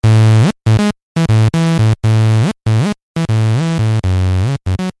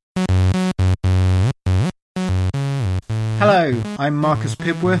I'm Marcus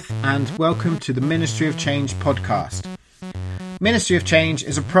Pibworth, and welcome to the Ministry of Change podcast. Ministry of Change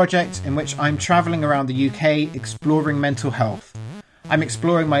is a project in which I'm travelling around the UK exploring mental health. I'm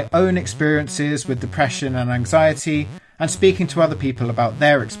exploring my own experiences with depression and anxiety and speaking to other people about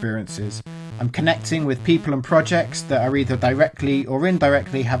their experiences. I'm connecting with people and projects that are either directly or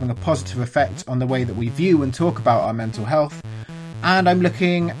indirectly having a positive effect on the way that we view and talk about our mental health. And I'm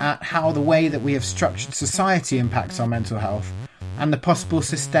looking at how the way that we have structured society impacts our mental health and the possible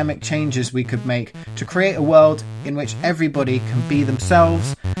systemic changes we could make to create a world in which everybody can be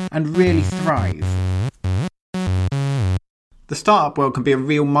themselves and really thrive. The startup world can be a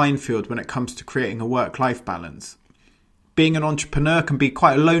real minefield when it comes to creating a work-life balance. Being an entrepreneur can be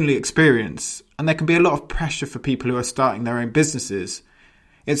quite a lonely experience, and there can be a lot of pressure for people who are starting their own businesses.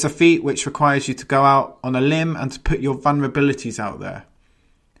 It's a feat which requires you to go out on a limb and to put your vulnerabilities out there.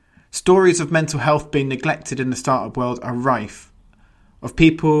 Stories of mental health being neglected in the startup world are rife, of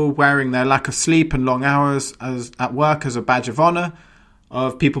people wearing their lack of sleep and long hours at work as a badge of honour,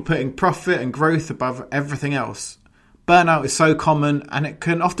 of people putting profit and growth above everything else. Burnout is so common, and it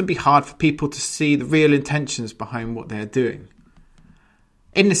can often be hard for people to see the real intentions behind what they're doing.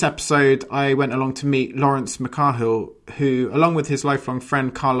 In this episode, I went along to meet Lawrence McCarhill, who, along with his lifelong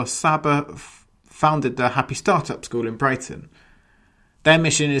friend Carlos Saba, founded the Happy Startup School in Brighton. Their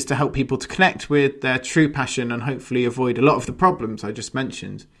mission is to help people to connect with their true passion and hopefully avoid a lot of the problems I just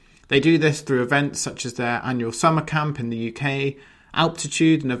mentioned. They do this through events such as their annual summer camp in the UK,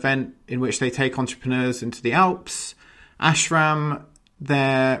 Altitude, an event in which they take entrepreneurs into the Alps, Ashram,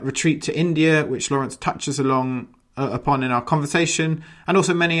 their retreat to India, which Lawrence touches upon in our conversation, and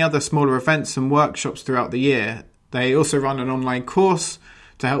also many other smaller events and workshops throughout the year. They also run an online course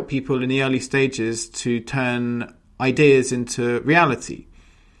to help people in the early stages to turn ideas into reality.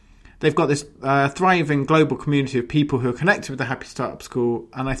 They've got this thriving global community of people who are connected with the Happy Startup School,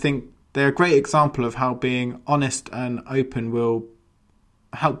 and I think they're a great example of how being honest and open will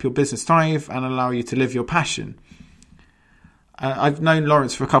help your business thrive and allow you to live your passion. I've known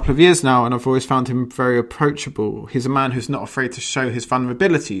Lawrence for a couple of years now, and I've always found him very approachable. He's a man who's not afraid to show his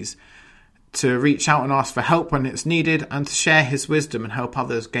vulnerabilities, to reach out and ask for help when it's needed, and to share his wisdom and help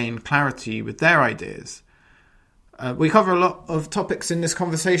others gain clarity with their ideas. We cover a lot of topics in this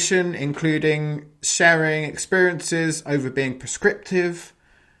conversation, including sharing experiences over being prescriptive,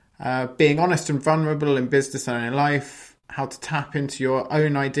 being honest and vulnerable in business and in life, how to tap into your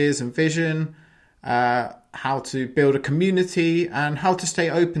own ideas and vision, how to build a community, and how to stay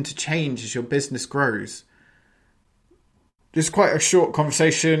open to change as your business grows. This is quite a short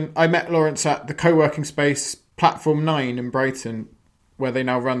conversation. I met Lawrence at the co-working space Platform 9 in Brighton, where they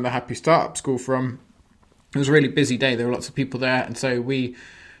now run the Happy Startup School from. It was a really busy day. There were lots of people there, and so we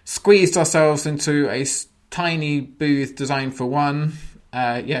squeezed ourselves into a tiny booth designed for one.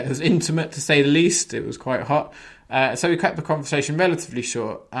 It was intimate to say the least. It was quite hot. So we kept the conversation relatively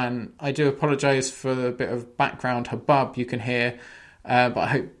short, and I do apologise for the bit of background hubbub you can hear, but I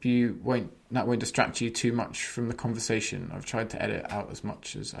hope that won't distract you too much from the conversation. I've tried to edit out as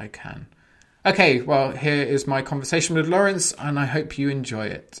much as I can. Okay, well, here is my conversation with Lawrence, and I hope you enjoy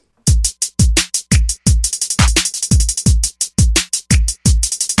it.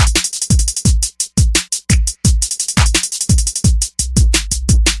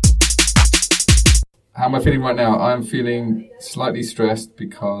 How am I feeling right now? I'm feeling slightly stressed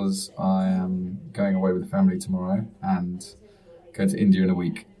because I am going away with the family tomorrow and going to India in a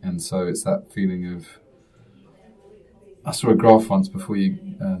week. And so it's that feeling of, I saw a graph once before you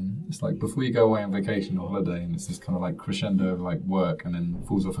go away on vacation or holiday, and it's this kind of like crescendo of like work and then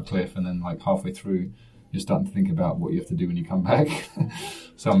falls off a cliff, and then like halfway through you're starting to think about what you have to do when you come back.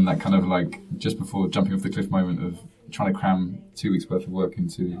 So I'm that kind of like just before jumping off the cliff moment of trying to cram 2 weeks worth of work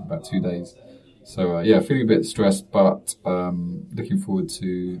into about 2 days. So, feeling a bit stressed, but looking forward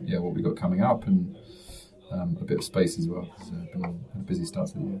to what we got coming up, and a bit of space as well. So it's been a busy start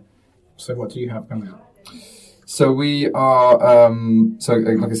to the year. So what do you have coming up? So we are,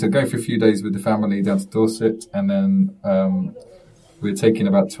 like I said, going for a few days with the family down to Dorset, and then we're taking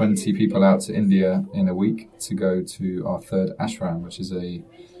about 20 people out to India in a week to go to our third ashram, which is a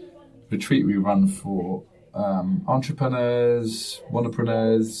retreat we run for entrepreneurs,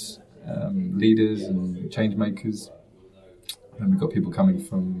 wanderpreneurs, leaders and change makers. And we've got people coming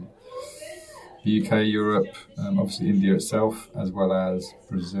from the UK, Europe, obviously India itself, as well as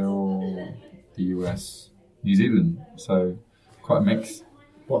Brazil, the US, New Zealand. So quite a mix.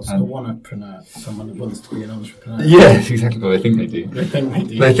 What's a wanderpreneur? Someone who wants to be an entrepreneur? Yeah, exactly what they think they do. They think they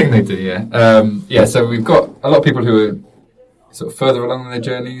do. They think they do, yeah. So we've got a lot of people who are sort of further along in their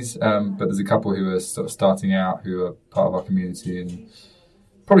journeys, but there's a couple who are sort of starting out, who are part of our community and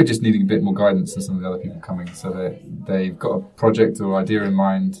probably just needing a bit more guidance than some of the other people coming. So they've got a project or idea in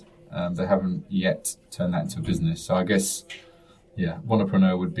mind. They haven't yet turned that into a business. So I guess,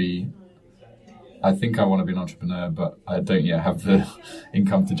 wantrepreneur would be, I think I want to be an entrepreneur, but I don't yet have the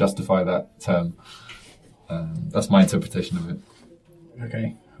income to justify that term. That's my interpretation of it.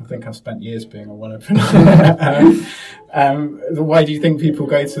 Okay. I think I've spent years being a entrepreneur. Why do you think people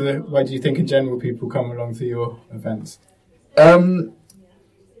why do you think in general people come along to your events?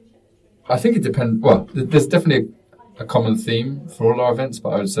 I think it depends. Well, there's definitely a common theme for all our events, but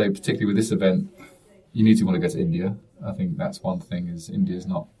I would say particularly with this event, you need to want to go to India. I think that's one thing, is India is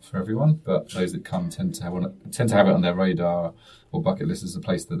not for everyone, but those that come tend to have it on their radar or bucket list as a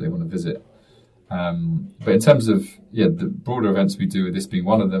place that they want to visit. But in terms of the broader events we do, with this being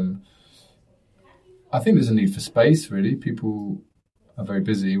one of them, I think there's a need for space, really. People are very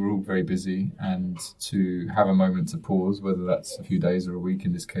busy, we're all very busy, and to have a moment to pause, whether that's a few days or a week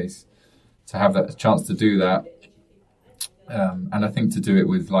in this case, to have that chance to do that, and I think to do it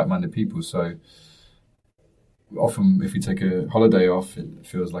with like-minded people. So often if you take a holiday off, it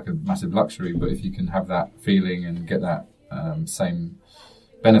feels like a massive luxury, but if you can have that feeling and get that same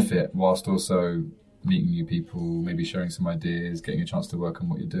benefit whilst also meeting new people, maybe sharing some ideas, getting a chance to work on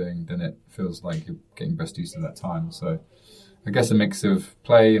what you're doing, then it feels like you're getting best use of that time. So I guess a mix of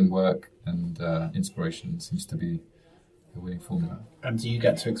play and work and inspiration seems to be a winning formula. And do you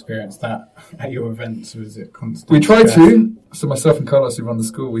get to experience that at your events, or is it constant? We try to. So myself and Carlos, who run the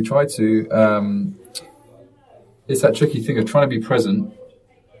school, we try to. It's that tricky thing of trying to be present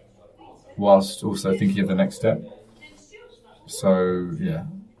whilst also thinking of the next step. So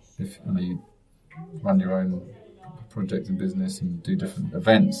if you run your own project and business and do different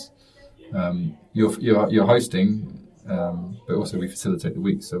events, you're hosting, but also we facilitate the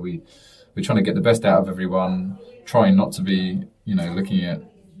week. So we're trying to get the best out of everyone, trying not to be looking at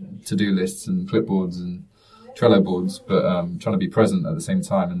to-do lists and clipboards and Trello boards, but trying to be present at the same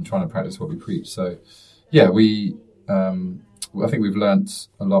time and trying to practice what we preach. So I think we've learnt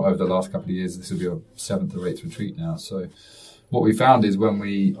a lot over the last couple of years. This will be our 7th or 8th retreat now. So what we found is when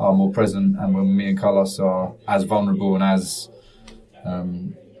we are more present and when me and Carlos are as vulnerable and as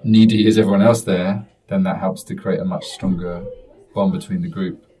needy as everyone else there, then that helps to create a much stronger bond between the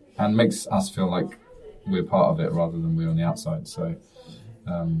group and makes us feel like we're part of it rather than we're on the outside. So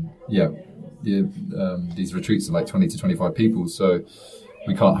these retreats are like 20 to 25 people, so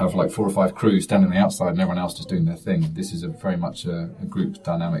we can't have like 4 or 5 crews standing on the outside and everyone else just doing their thing. This is very much a group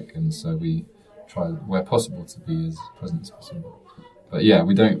dynamic, and so we try where possible to be as present as possible. But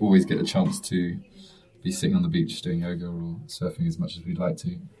we don't always get a chance to be sitting on the beach doing yoga or surfing as much as we'd like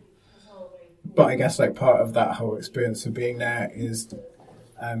to. But I guess like part of that whole experience of being there is,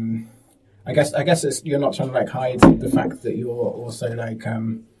 I guess it's, you're not trying to like hide the fact that you're also like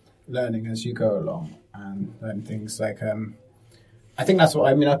learning as you go along and learn things like. I think that's what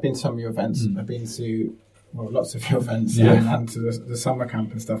I mean. I've been to some of your events. I've been to lots of your events and to the summer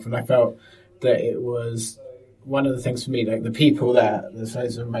camp and stuff, and I felt that it was one of the things for me, like the people there. There's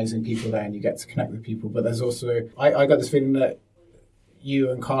loads of amazing people there, and you get to connect with people. But there's also I got this feeling that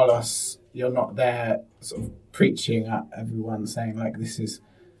you and Carlos, you're not there sort of preaching at everyone, saying like this is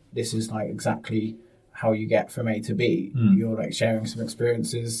like exactly how you get from A to B. You're like sharing some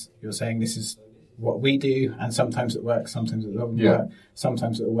experiences. You're saying this is what we do, and sometimes it works, sometimes it doesn't work.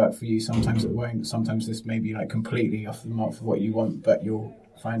 Sometimes it'll work for you, sometimes it won't. Sometimes this may be like completely off the mark for what you want, but you'll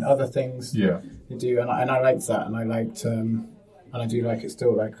find other things to do. And I liked that, and I liked, and I do like it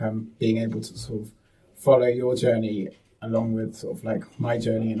still, like being able to sort of follow your journey along with sort of like my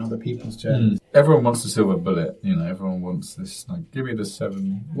journey and other people's journey. Everyone wants the silver bullet, everyone wants this, like, give me the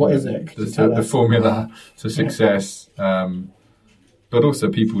 7. What is it? The formula to success. But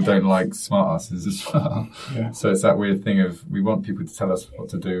also people don't like smart asses as well. So it's that weird thing of we want people to tell us what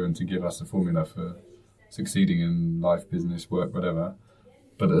to do and to give us a formula for succeeding in life, business, work, whatever.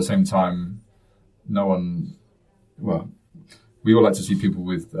 But at the same time, we all like to see people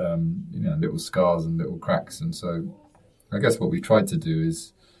with little scars and little cracks. And so I guess what we've tried to do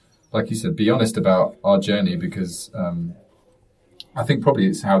is, like you said, be honest about our journey, because I think probably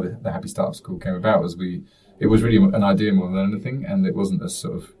it's how the Happy Startup School came about. It was really an idea more than anything, and it wasn't a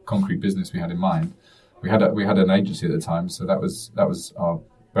sort of concrete business we had in mind. We had an agency at the time, so that was our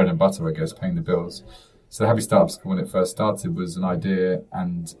bread and butter, I guess, paying the bills. So the Happy Startup School, when it first started, was an idea,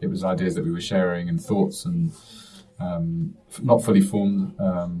 and it was ideas that we were sharing and thoughts and not fully formed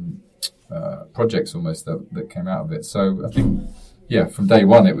projects almost that came out of it. So I think, from day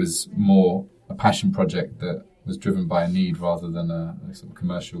one, it was more a passion project that was driven by a need rather than a sort of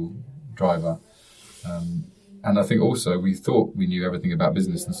commercial driver. And I think also we thought we knew everything about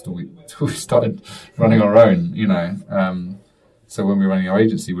business until we started running our own, you know. So when we were running our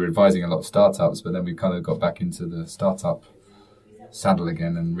agency, we were advising a lot of startups, but then we kind of got back into the startup saddle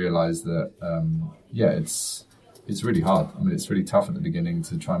again and realised that, it's really hard. I mean, it's really tough at the beginning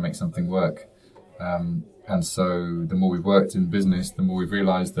to try and make something work. And so the more we've worked in business, the more we've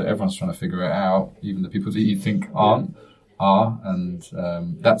realised that everyone's trying to figure it out, even the people that you think aren't. And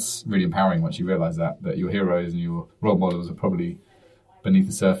that's really empowering once you realise that your heroes and your role models are probably beneath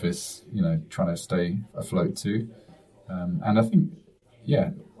the surface, you know, trying to stay afloat too. And I think,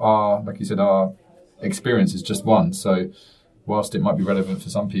 like you said, our experience is just one. So whilst it might be relevant for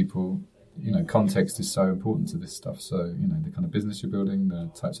some people, you know, context is so important to this stuff. So, you know, the kind of business you're building,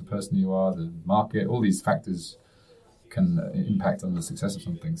 the types of person you are, the market, all these factors can impact on the success of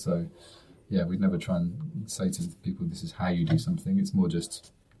something. So, yeah, we'd never try and say to people, this is how you do something. It's more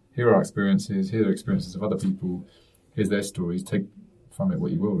just, here are our experiences, here are the experiences of other people, here's their stories, take from it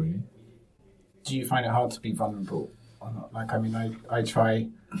what you will, really. Do you find it hard to be vulnerable or not? Like, I mean, I try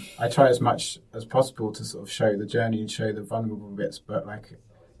as much as possible to sort of show the journey and show the vulnerable bits, but like,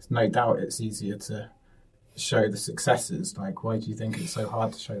 it's no doubt it's easier to show the successes. Like, why do you think it's so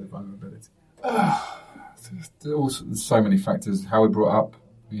hard to show the vulnerability? There are so many factors, how we're brought up,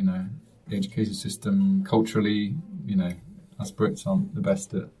 you know, the education system, culturally, you know, us Brits aren't the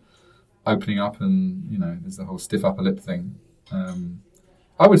best at opening up, and, you know, there's the whole stiff upper lip thing.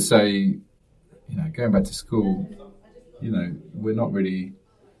 I would say, you know, going back to school, you know, we're not really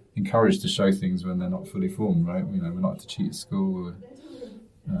encouraged to show things when they're not fully formed, right? You know, we're not to cheat at school.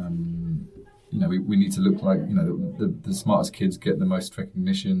 You know, we need to look like, you know, the smartest kids get the most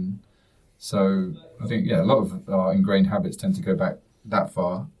recognition. So I think, a lot of our ingrained habits tend to go back that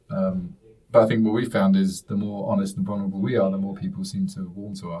far. But I think what we found is the more honest and vulnerable we are, the more people seem to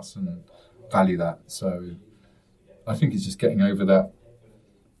warm to us and value that. So I think it's just getting over that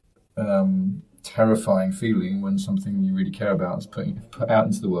terrifying feeling when something you really care about is put out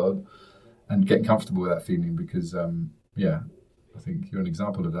into the world, and getting comfortable with that feeling, because, I think you're an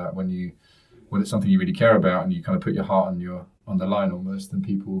example of that. When it's something you really care about and you kind of put your heart on the line almost, then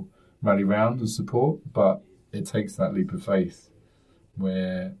people rally round and support. But it takes that leap of faith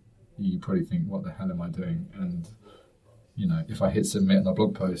where you probably think, what the hell am I doing? And, you know, if I hit submit on a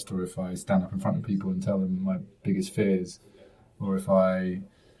blog post, or if I stand up in front of people and tell them my biggest fears, or if I,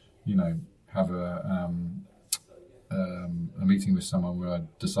 you know, have a meeting with someone where I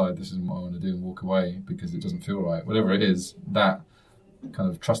decide this isn't what I want to do and walk away because it doesn't feel right, whatever it is, that kind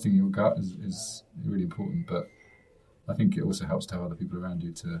of trusting your gut is really important. But I think it also helps to have other people around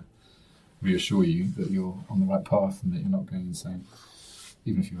you to reassure you that you're on the right path and that you're not going insane,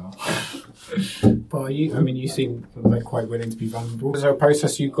 even if you are. Well, you seem like quite willing to be vulnerable. Is there a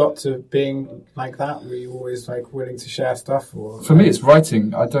process you got to being like that? Were you always like willing to share stuff? Or for me, it's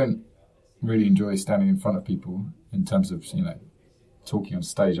writing. I don't really enjoy standing in front of people in terms of, you know, talking on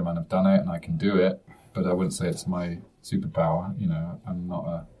stage. I mean, I've done it and I can do it, but I wouldn't say it's my superpower. You know, I'm not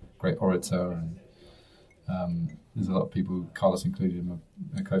a great orator, and there's a lot of people, Carlos included,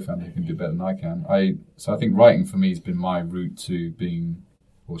 my co-founder, who can do better than I can. So I think writing for me has been my route to being,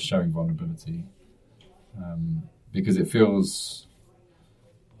 or showing vulnerability, because it feels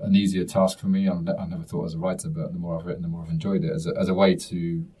an easier task for me. I never thought as a writer, but the more I've written, the more I've enjoyed it as a way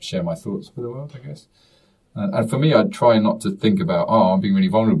to share my thoughts with the world, I guess. And for me, I try not to think about, I'm being really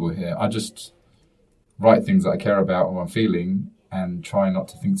vulnerable here. I just write things that I care about or I'm feeling, and try not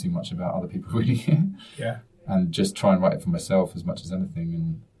to think too much about other people reading it. Yeah. And just try and write it for myself as much as anything.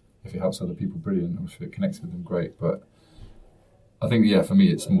 And if it helps other people, brilliant. Or if it connects with them, great. But I think, for me,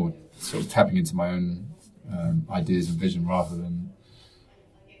 it's more sort of tapping into my own ideas and vision rather than,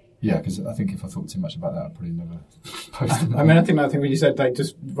 because I think if I thought too much about that, I'd probably never post them. I mean, I think another thing when you said, like,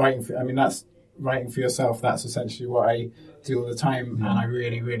 just writing that's writing for yourself. That's essentially what I do all the time. And I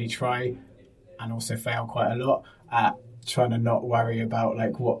really, really try, and also fail quite a lot at trying to not worry about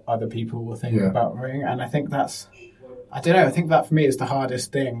like what other people will think about writing. And I think that's, I don't know, I think that for me is the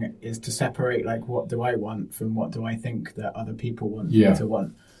hardest thing, is to separate like what do I want from what do I think that other people want me to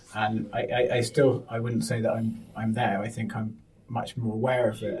want. And I wouldn't say that I'm there. I think I'm much more aware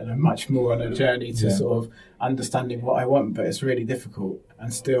of it, and I'm much more on a journey to sort of understanding what I want, but it's really difficult.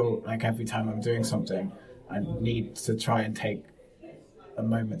 And still, like, every time I'm doing something, I need to try and take a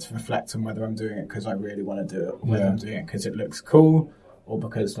moment to reflect on whether I'm doing it because I really want to do it, or whether I'm doing it because it looks cool, or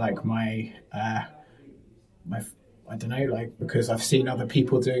because like my I don't know, like because I've seen other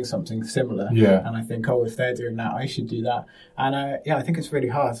people doing something similar, and I think, if they're doing that, I should do that. And I think it's really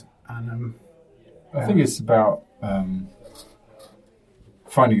hard. And I think it's about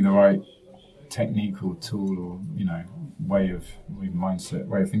finding the right technique or tool or way of mindset,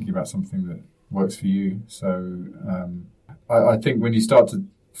 way of thinking about something that works for you. So I think when you start to,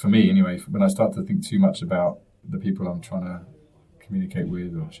 for me anyway, when I start to think too much about the people I'm trying to communicate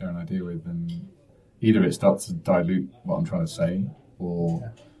with or share an idea with, then either it starts to dilute what I'm trying to say,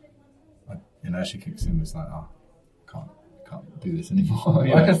 or inertia kicks in. It's like, can't do this anymore.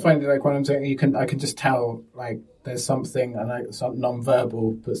 I can find it like when I'm saying I can just tell like there's something and like some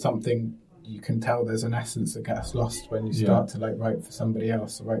non-verbal, but something you can tell there's an essence that gets lost when you start to like write for somebody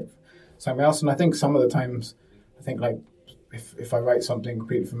else or write for somebody else. And I think some of the times, I think like if I write something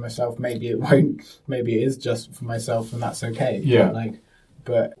completely for myself, maybe it won't. Maybe it is just for myself, and that's okay. Yeah.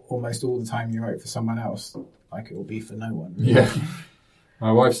 But almost all the time you write for someone else, like it will be for no one. Really. Yeah.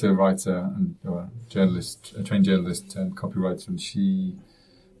 My wife's a writer and journalist, a trained journalist and copywriter, and she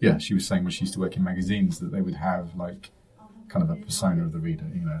was saying when she used to work in magazines that they would have like kind of a persona of the reader,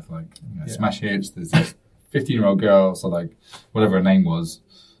 smash hits. There's this 15-year-old girl, so like whatever her name was,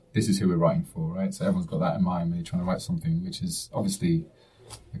 this is who we're writing for, right? So everyone's got that in mind when you're trying to write something, which is obviously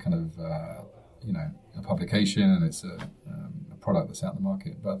a kind of a publication and it's a product that's out in the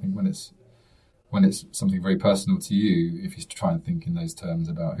market. But I think when it's something very personal to you, if you try and think in those terms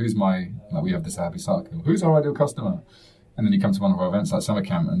about we have this Happy Startup, who's our ideal customer? And then you come to one of our events like Summer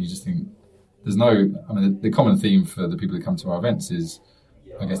Camp and you just think, the common theme for the people who come to our events is,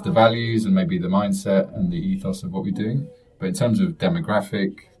 I guess, the values and maybe the mindset and the ethos of what we're doing. But in terms of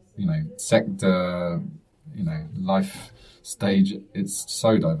demographic, sector, life stage, it's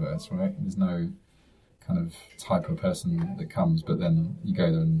so diverse, right? There's no kind of type of person that comes, but then you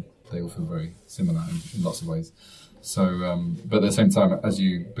go there and they all feel very similar in lots of ways. So, but at the same time, as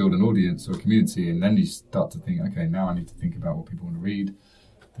you build an audience or a community, and then you start to think, okay, now I need to think about what people want to read.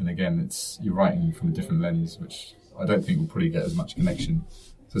 Then again, you're writing from a different lens, which I don't think will probably get as much connection.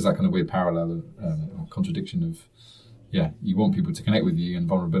 So there's that kind of weird parallel or contradiction of, you want people to connect with you, and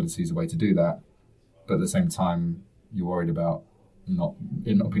vulnerability is a way to do that. But at the same time, you're worried about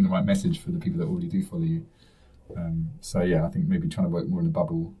it not being the right message for the people that already do follow you. I think maybe trying to work more in a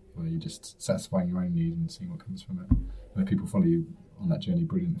bubble where you're just satisfying your own need and seeing what comes from it. And if people follow you on that journey,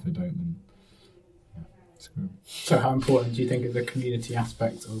 brilliant. If they don't, then screw them. So how important do you think the community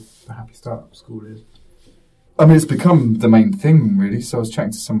aspect of the Happy Startup School is? It's become the main thing, really. So I was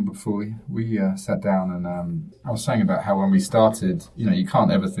chatting to someone before we sat down, and I was saying about how when we started, you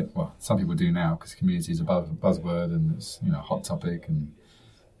can't ever think. Well, some people do now because community is a buzzword and it's a hot topic, and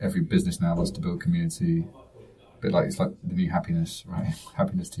every business now wants to build community. A bit like it's like the new happiness, right?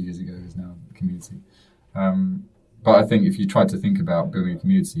 Happiness 2 years ago is now community. But I think if you try to think about building a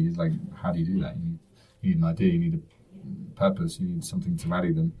community, it's like, how do you do that? You need an idea, you need a purpose, you need something to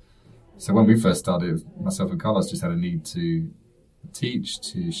rally them. So when we first started, myself and Carlos just had a need to teach,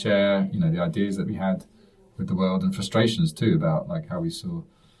 to share, the ideas that we had with the world, and frustrations too about like how we saw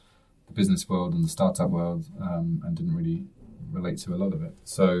the business world and the startup world, and didn't really relate to a lot of it.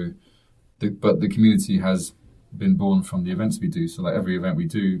 So, but the community has been born from the events we do. So like every event we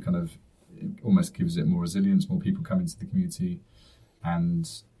do it almost gives it more resilience, more people come into the community, and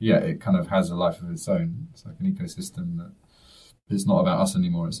it kind of has a life of its own. It's like an ecosystem that it's not about us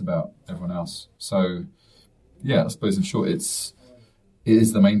anymore, it's about everyone else. So I suppose in short it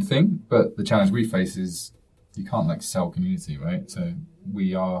is the main thing, but the challenge we face is you can't like sell community, right? So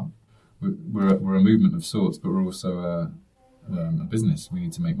we're a movement of sorts, but we're also a business. We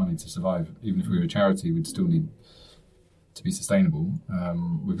need to make money to survive. Even if we were a charity, we'd still need to be sustainable.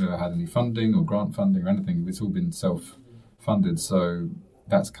 We've never had any funding or grant funding or anything. It's all been self-funded. So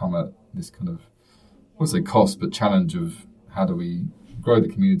that's come at this kind of, I won't say cost, but challenge of how do we grow the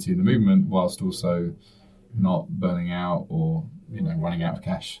community and the movement whilst also not burning out or, running out of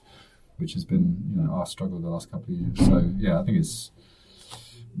cash, which has been, our struggle the last couple of years. So, I think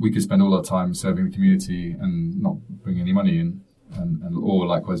we could spend all our time serving the community and not bring any money in, or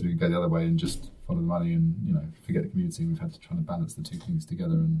likewise we could go the other way and just follow the money and forget the community. We've had to try to balance the two things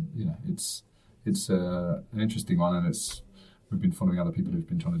together, and it's an interesting one, and we've been following other people who've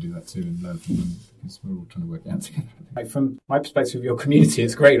been trying to do that too and learn from them, because we're all trying to work it out together. Like from my perspective, your community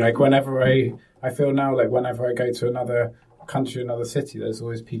is great. Like whenever I feel now, like whenever I go to another country, another city, there's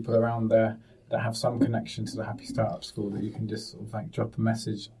always people around there that have some connection to the Happy Startup School that you can just sort of like drop a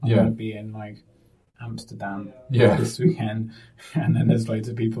message. I'm going to be in like Amsterdam this weekend, and then there's loads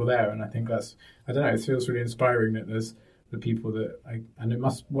of people there, and I think that's, I don't know, it feels really inspiring that there's the people that and it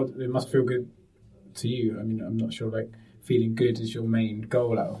must feel good to you. I mean, I'm not sure like feeling good is your main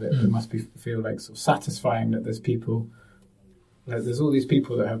goal out of it, but it must feel like sort of satisfying that there's people, like there's all these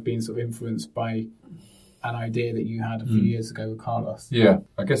people that have been sort of influenced by an idea that you had a few years ago with Carlos. Yeah,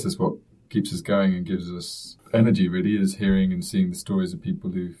 I guess that's what keeps us going and gives us energy, really, is hearing and seeing the stories of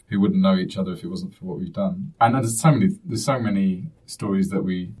people who wouldn't know each other if it wasn't for what we've done. And there's so many stories that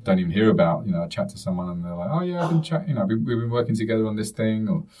we don't even hear about. You know, I chat to someone and they're like, oh yeah, we've been working together on this thing,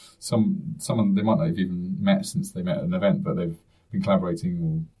 or someone they might not have even met since they met at an event, but they've been collaborating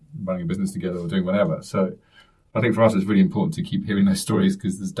or running a business together or doing whatever. So I think for us it's really important to keep hearing those stories,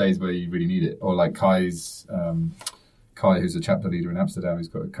 because there's days where you really need it. Or like Kai, who's a chapter leader in Amsterdam, who's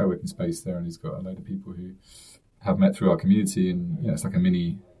got a co-working space there, and he's got a load of people who have met through our community, and it's like a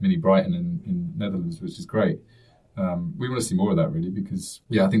mini Brighton in Netherlands, which is great. We want to see more of that, really, because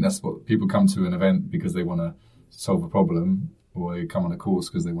I think that's what people come to an event because they want to solve a problem, or they come on a course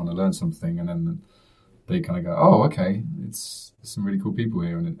because they want to learn something, and then they kind of go, oh, okay, there's some really cool people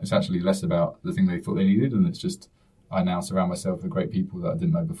here, and it's actually less about the thing they thought they needed, and it's just I now surround myself with great people that I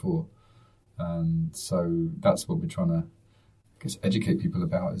didn't know before. And so that's what we're trying to, I guess, educate people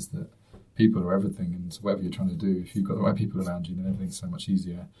about, is that people are everything, and so whatever you're trying to do, if you've got the right people around you, then everything's so much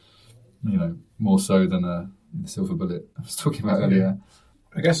easier, more so than the silver bullet I was talking about earlier.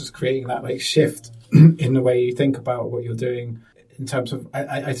 I guess it's creating that like shift in the way you think about what you're doing. In terms of,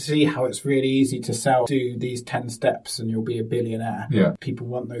 I see how it's really easy to do these 10 steps and you'll be a billionaire. Yeah. People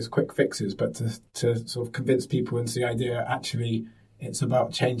want those quick fixes, but to sort of convince people into the idea, actually, it's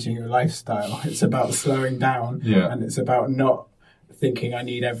about changing your lifestyle. It's about slowing down, and it's about not thinking I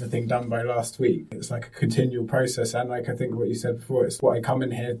need everything done by last week. It's like a continual process. And like I think what you said before, it's what I come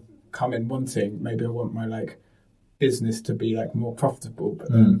in wanting. Maybe I want my like business to be like more profitable,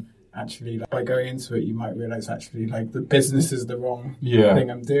 but then actually like, by going into it, you might realize actually like the business is the wrong thing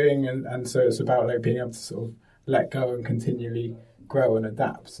I'm doing. And so it's about like being able to sort of let go and continually grow and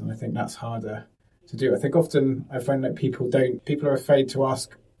adapt. And I think that's harder to do. I think often I find that people are afraid to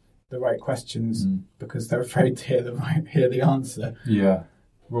ask the right questions because they're afraid to hear the answer. Yeah.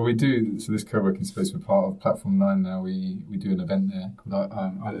 Well, we do. So this co-working space, we're part of Platform 9 now. We do an event there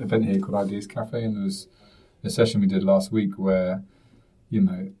called Ideas Cafe, and there was a session we did last week where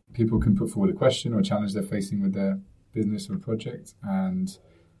people can put forward a question or a challenge they're facing with their business or project, and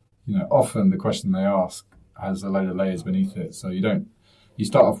often the question they ask has a load of layers beneath it. So you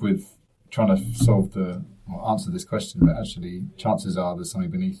start off with trying to answer this question, but actually chances are there's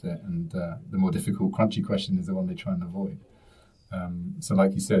something beneath it, and the more difficult, crunchy question is the one they try and avoid. So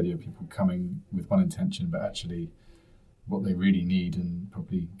like you said, people coming with one intention, but actually what they really need and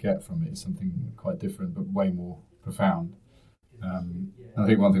probably get from it is something quite different, but way more profound. And I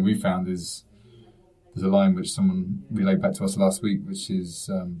think one thing we found is there's a line which someone relayed back to us last week, which is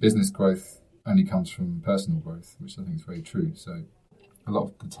business growth only comes from personal growth, which I think is very true. So a lot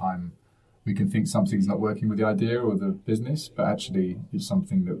of the time we can think something's not working with the idea or the business, but actually it's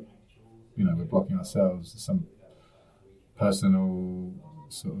something that, we're blocking ourselves, some personal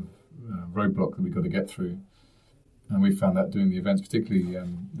sort of roadblock that we've got to get through. And we found that doing the events, particularly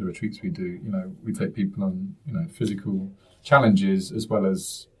the retreats we do, we take people on, physical challenges as well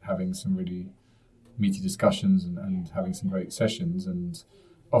as having some really meaty discussions and having some great sessions. And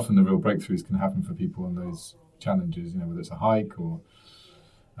often the real breakthroughs can happen for people on those challenges, whether it's a hike or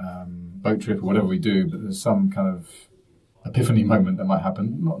boat trip or whatever we do, but there's some kind of epiphany moment that might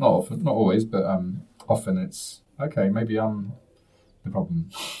happen. Not often, not always, but often it's, okay, maybe I'm the problem.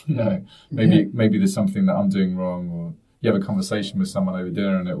 Maybe there's something that I'm doing wrong, or you have a conversation with someone over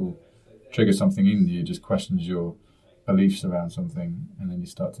dinner and it will trigger something in you, just questions your beliefs around something, and then you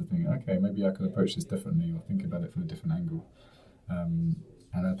start to think, okay, maybe I could approach this differently or think about it from a different angle. And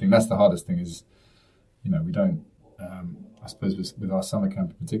I think that's the hardest thing is, we don't, I suppose with our summer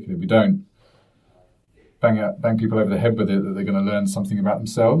camp in particular, we don't bang people over the head with it that they're going to learn something about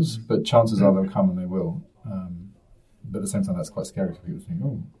themselves, but chances are they'll come and they will. But at the same time, that's quite scary for people to think,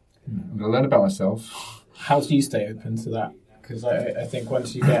 I'm going to learn about myself. How do you stay open to that? Because I think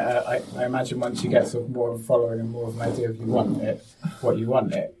once you get, I imagine once you get sort of more of a following and more of an idea of what you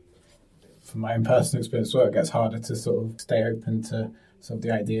want it, from my own personal experience, it gets harder to sort of stay open to sort of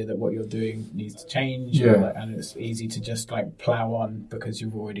the idea that what you're doing needs to change. And it's easy to just like plow on because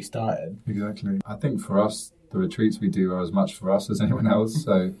you've already started. Exactly. I think for us, the retreats we do are as much for us as anyone else.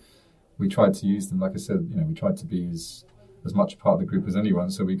 So we tried to use them, like I said, we tried to be as much a part of the group as anyone.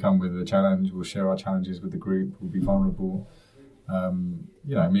 So we come with a challenge, we'll share our challenges with the group, we'll be vulnerable.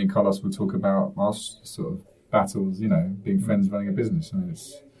 Me and Carlos will talk about our sort of battles, being friends running a business.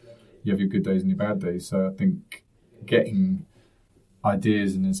 You have your good days and your bad days. So I think getting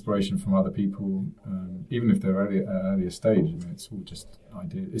ideas and inspiration from other people, even if they're earlier stage, it's all just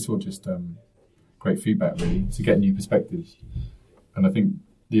idea. It's all just great feedback, really, to get new perspectives. And I think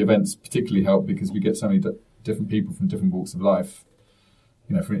the events particularly help because we get so many different people from different walks of life.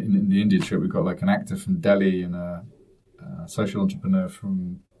 You know, in the India trip, we've got like an actor from Delhi and a social entrepreneur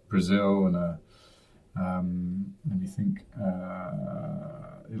from Brazil and let me think,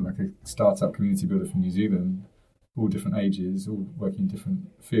 like a startup community builder from New Zealand, all different ages, all working in different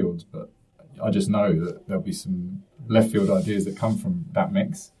fields. But I just know that there'll be some left field ideas that come from that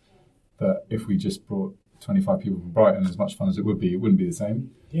mix, that if we just brought 25 people from Brighton, as much fun as it would be, it wouldn't be the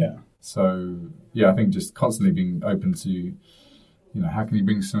same. Yeah. So, yeah, I think just constantly being open to, you know, how can you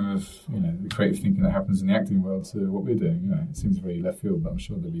bring some of, you know, the creative thinking that happens in the acting world to what we're doing? You know, it seems very left field, but I'm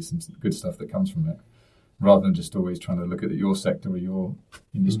sure there'll be some good stuff that comes from it, rather than just always trying to look at your sector or your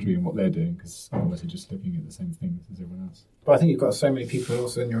industry and what they're doing, because otherwise you're just looking at the same things as everyone else. But I think you've got so many people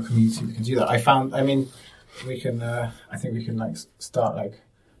also in your community that can do that. I think we can like start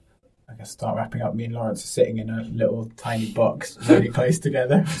wrapping up. Me and Lawrence are sitting in a little tiny box, really close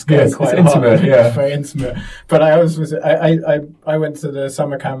together. It's it's intimate, yeah. It's very intimate. But I went to the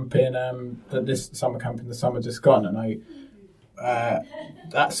summer camp this summer camp in the summer just gone, and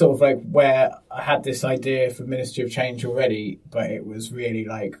that's sort of like where I had this idea for Ministry of Change already, but it was really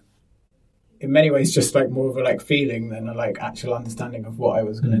like, in many ways, just like more of a like feeling than a like actual understanding of what I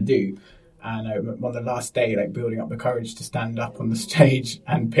was going to do. And on the last day, like building up the courage to stand up on the stage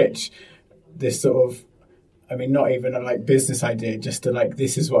and pitch this sort of, I mean, not even a like business idea, just to like,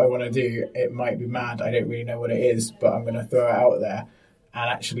 this is what I want to do. It might be mad. I don't really know what it is, but I'm going to throw it out there.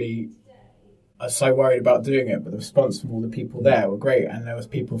 And actually, I was so worried about doing it, but the response from all the people there were great. And there was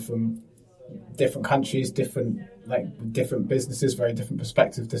people from different countries, different businesses, very different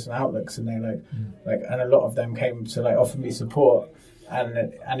perspectives, different outlooks. And they and a lot of them came to like offer me support.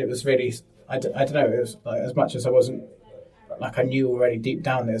 And it was really, I don't know, it was like, as much as I wasn't, like I knew already deep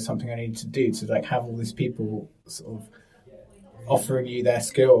down there's something I needed to do to like have all these people sort of offering you their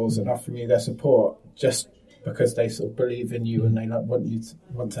skills and offering you their support just because they sort of believe in you and they like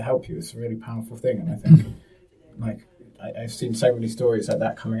want to help you. It's a really powerful thing. And I think like I've seen so many stories like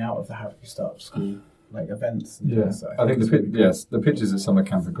that coming out of the Happy Startup School like events. And yeah, so I think the pictures at summer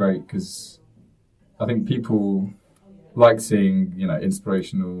camp are great because I think people like seeing, you know,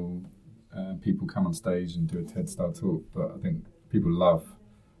 inspirational people come on stage and do a TED-style talk, but I think people love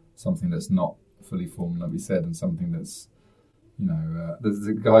something that's not fully formed, like we said, and something that's, you know, there's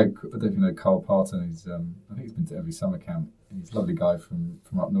a guy, I don't know if you know Carl Parton, who's, I think he's been to every summer camp. He's a lovely guy from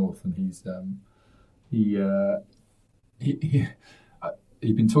up north, and he's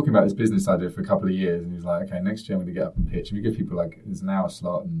he'd been talking about his business idea for a couple of years, and he's like, okay, next year I'm going to get up and pitch. And we give people like, there's an hour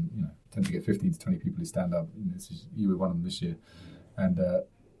slot, and, you know, tend to get 15 to 20 people who stand up. And you were one of them this year. And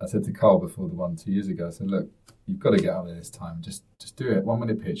I said to Carl before the one 2 years ago, I said, look, you've got to get out there this time. Just do it. 1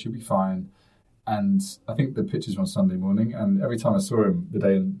 minute pitch, you'll be fine. And I think the pitches were on Sunday morning. And every time I saw him the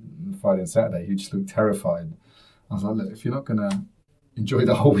day, Friday and Saturday, he just looked terrified. I was like, look, if you're not going to enjoy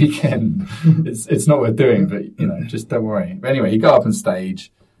the whole weekend, it's not worth doing. But, you know, just don't worry. But anyway, he got up on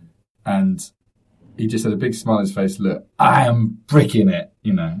stage and he just had a big smile on his face. Look, I am bricking it.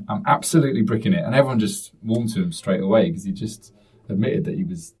 You know, I'm absolutely bricking it. And everyone just warmed to him straight away because he just admitted that he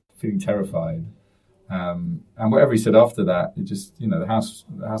was feeling terrified. And whatever he said after that, it just, you know, the house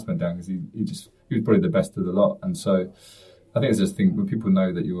went down because he was probably the best of the lot. And so I think it's this thing when people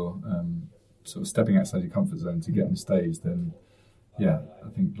know that you're sort of stepping outside your comfort zone to get on stage, then yeah, I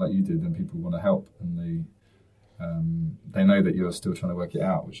think like you did, then people want to help, and they know that you're still trying to work it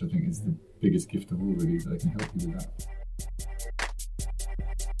out, which I think is the biggest gift of all, really, that they can help you with that.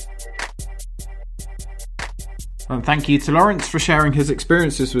 And thank you to Lawrence for sharing his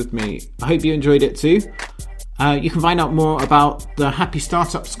experiences with me. I hope you enjoyed it too. You can find out more about the Happy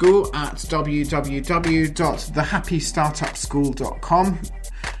Startup School at www.thehappystartupschool.com.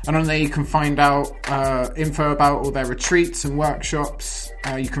 And on there you can find out info about all their retreats and workshops.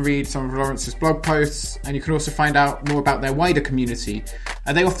 You can read some of Lawrence's blog posts, and you can also find out more about their wider community.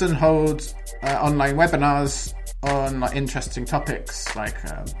 They often hold online webinars on like interesting topics like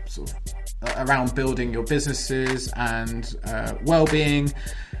sort of around building your businesses and well-being.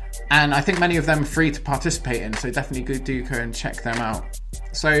 And I think many of them are free to participate in, so definitely do go and check them out.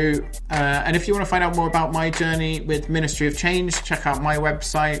 So, and if you want to find out more about my journey with Ministry of Change, check out my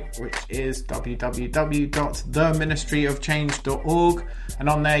website, which is www.theministryofchange.org. And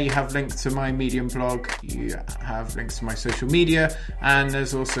on there you have links to my Medium blog, you have links to my social media, and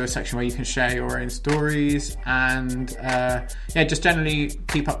there's also a section where you can share your own stories and just generally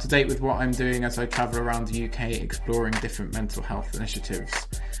keep up to date with what I'm doing as I travel around the UK exploring different mental health initiatives.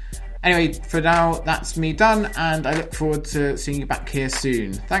 Anyway, for now, that's me done, and I look forward to seeing you back here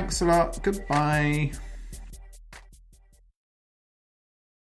soon. Thanks a lot. Goodbye.